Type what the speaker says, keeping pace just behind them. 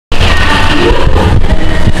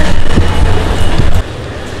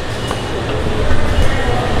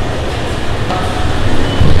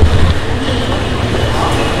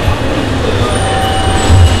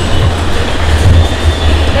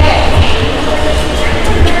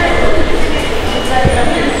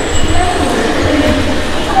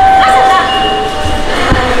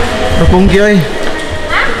Roppongi oy.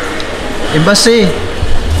 Embassy.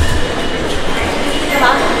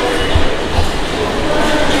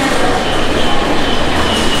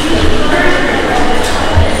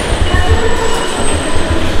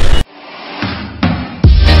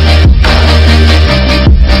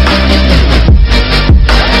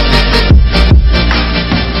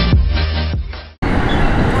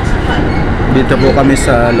 Dito po kami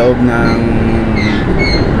sa loob ng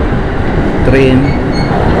train.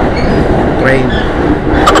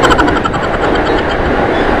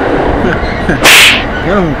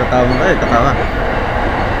 Yung katawa kayo, katawa.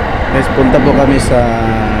 Guys, punta po kami sa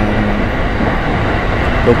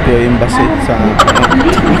Tokyo Embassy sa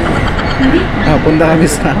punta kami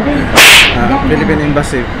sa Philippine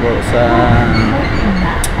Embassy po sa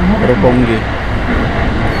Roppongi,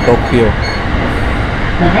 Tokyo.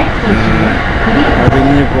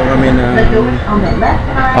 Nabili niyo po kami ng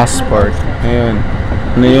passport. Ayun.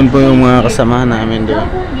 Ano yun po yung mga kasama namin doon.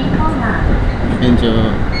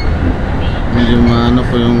 Medyo maano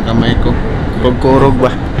po yung kamay ko. Kurog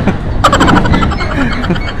ba?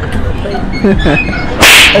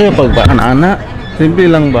 Ayaw pag ba anak?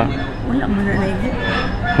 Simple lang ba? Wala mo na lagi.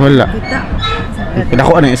 Wala.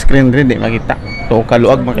 Pinako ano yung screen rin, di makita. So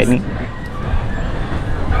kaluag makini.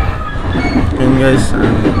 Yun guys,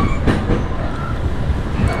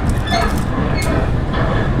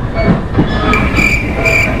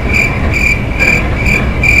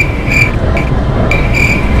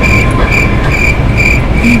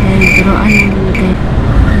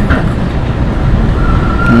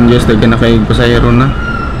 guys, lagi na kayo pasayro na.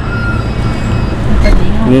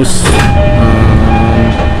 News.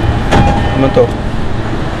 Ano to?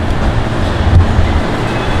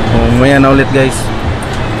 Maya na ulit guys.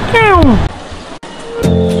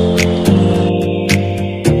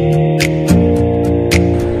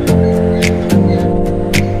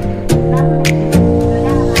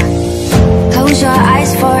 Close your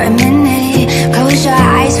eyes for a minute, close your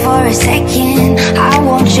eyes for a second. I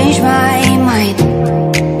won't change my mind.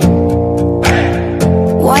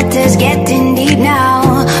 Water's getting deep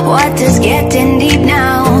now, water's getting deep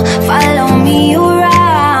now. Follow me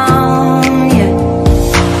around, yeah.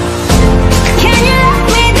 Can you let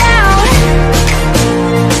me down?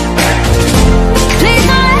 Please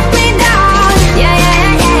don't let me down. Yeah,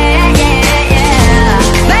 yeah, yeah, yeah, yeah.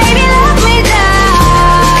 Baby, let me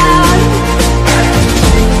down.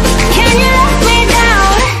 Can you let me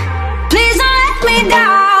down? Please don't let me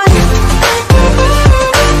down.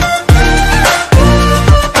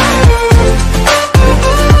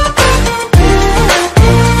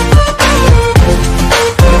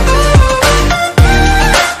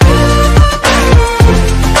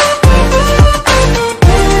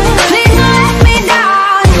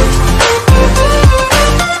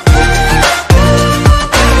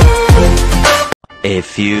 A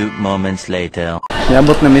few moments later.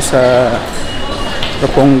 Niabot namin sa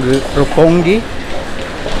Roppongi.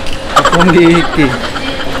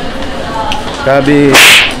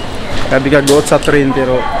 Kabi kagoot sa train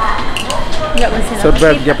pero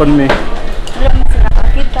survive yapon mi. Wala mo sila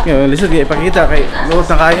nakakita. Lisod kayo ipakita kay goot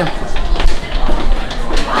na kayo.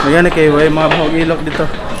 Mayani kayo ay mga bahog ilok dito.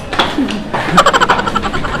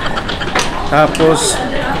 Tapos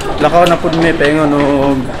lakaw na pud mi paingon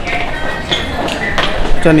og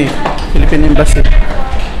Kani, Philippine Embassy.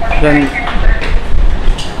 Yan.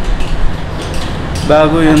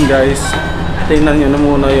 Bago yun guys. Tingnan nyo na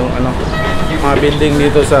muna yung mga building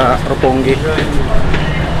dito sa Roppongi.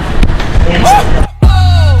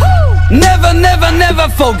 Never, never, never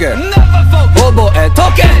forget. Obo e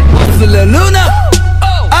toke. Utsureru na.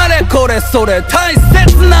 Are kore sore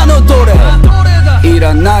taisetsu na no dore. い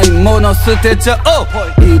らないもの捨てちゃお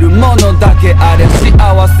ういるものだけあれ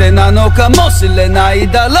幸せなのかもしれない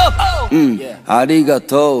だろうありが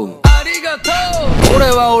とう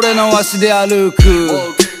俺は俺の足で歩く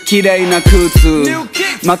綺麗な靴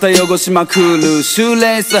また汚しまくるシュー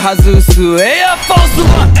レース外すエアフォース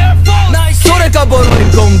ワンそれかボロい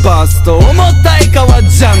コンパスと重たい革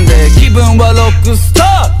ジャンで気分はロックス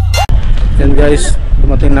ター Yan guys,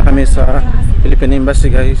 dumating na kami sa Philippine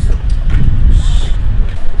Embassy guys.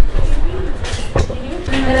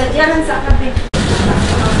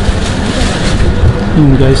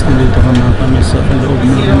 Guys, nandito kami sa loob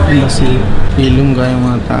ng embassy. Ilong gaya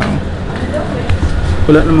mga tao.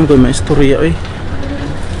 Wala naman ko may istorya eh.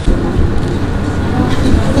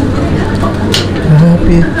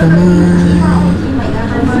 Kapit kamay,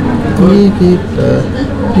 kita,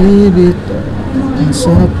 bibita,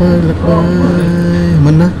 sa palakay.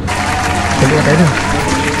 Mana? Sabi ka tayo na.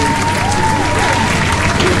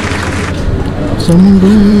 Sa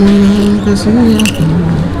mundong walang kasiyahan.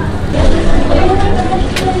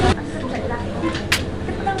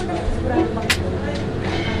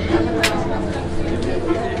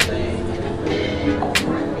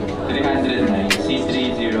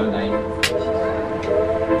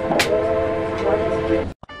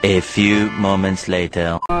 few moments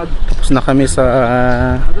later. Tapos na kami sa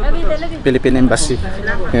Philippine Embassy.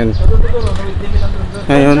 Yan.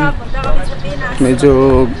 Ngayon, medyo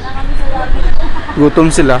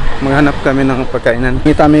gutom sila. Maghanap kami ng pagkainan.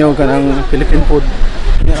 Kita mo yung kanang Philippine food.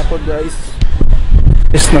 Yan ako guys.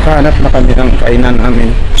 Is nakahanap na kami ng kainan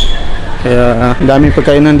namin. Kaya daming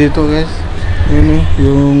pagkainan dito guys. Yun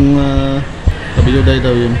yung kabiluday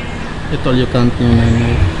daw yun. Ito all you can't yun.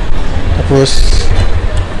 Tapos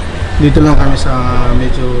dito lang kami sa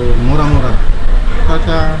medyo mura-mura.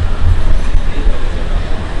 Kaka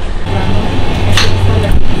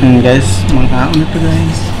guys, manghaon na to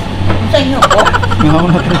guys.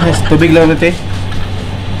 Manghaon na to guys. Tubig lang natin.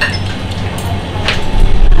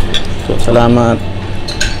 So, salamat.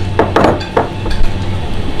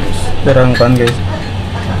 Darang kan guys.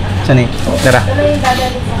 Sani? Dara.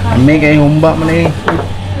 Kami kay humba man eh.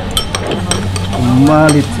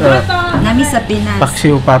 Humalit sa Nami sa Pinas.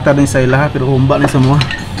 paksiw pata din sa ilaha pero humba na sa mga.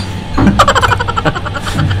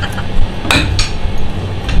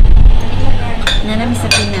 Nami sa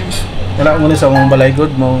Pinas. Wala mo na sa mga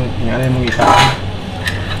balaygod mo nga mong isa.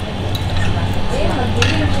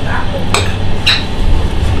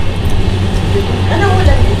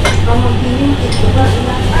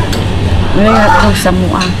 Wala nga ako sa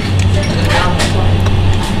mua.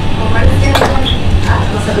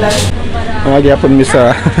 Mga gyapon mi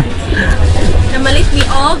sa Namalit mi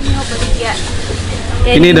og baligya.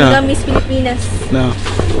 Kini na. Miss Pilipinas. no.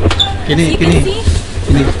 Kini.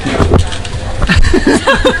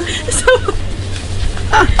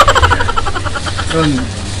 Ron.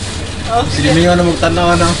 Sige mi nga na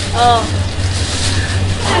magtanaw na. Oh.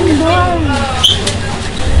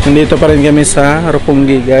 Nandito pa rin kami sa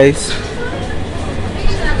Roppongi guys.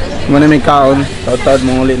 Muna may kaon. Taod-taod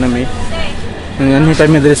mong uli na may. Ngayon tayo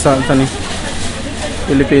may dress sa ni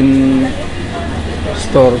Philippine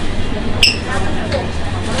store.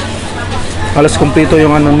 Halos kumpleto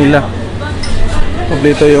yung ano nila.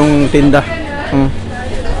 Kumpleto yung tinda.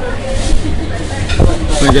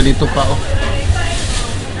 May ganito pa oh.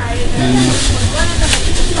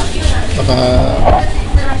 Baka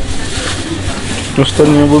gusto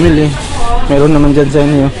niyo bumili. Meron naman dyan sa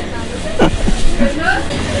inyo.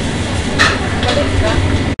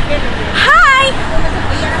 Hi!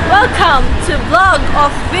 Welcome to vlog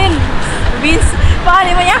of Vince.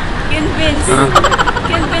 Paano mo yan?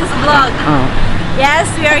 Vince vlog. Yes,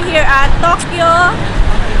 we are here at Tokyo.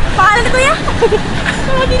 Paano ko yan?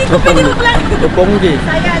 Hindi ko pwede mag-vlog. Roppongi.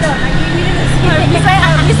 Saya no,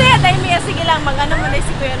 Bisaya tayo miya. Sige lang, mag-ano mo na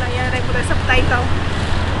si Kuya na yan. Ray po na subtitle.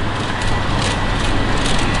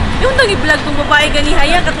 Yung nang i-vlog kong babae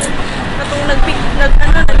ganihaya katong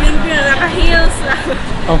nag-limpyo na naka-heels na.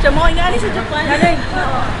 Siya mo ingali sa Japan.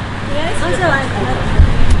 Ingali sa Japan.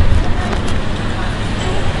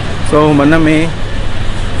 So, manami.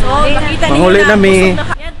 So, nakita niyo Manghuli na mi.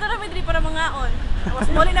 Yan, tara may diri para mangaon. Tapos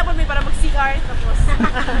muli na po may para mag-CR. Tapos,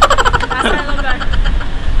 asa na lugar.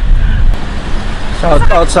 Shout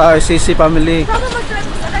out sa ICC family. Sama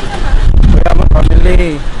mag-drive sa kayo naman. Kuya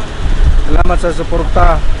family. Salamat sa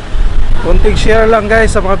suporta. Konting share lang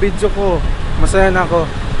guys sa mga video ko. Masaya na ako.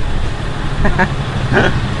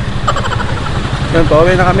 Yun,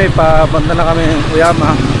 pauwi na kami. Papunta na kami ng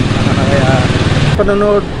Uyama. Kaya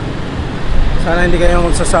panonood. Sana hindi kayo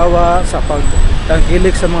magsasawa sa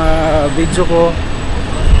pagtangkilik sa mga video ko.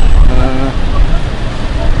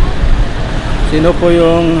 Sino po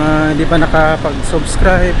yung hindi pa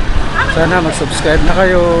nakapag-subscribe? Sana mag-subscribe na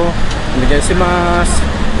kayo. Onegaishimasu.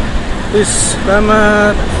 Peace.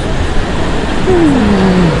 Salamat.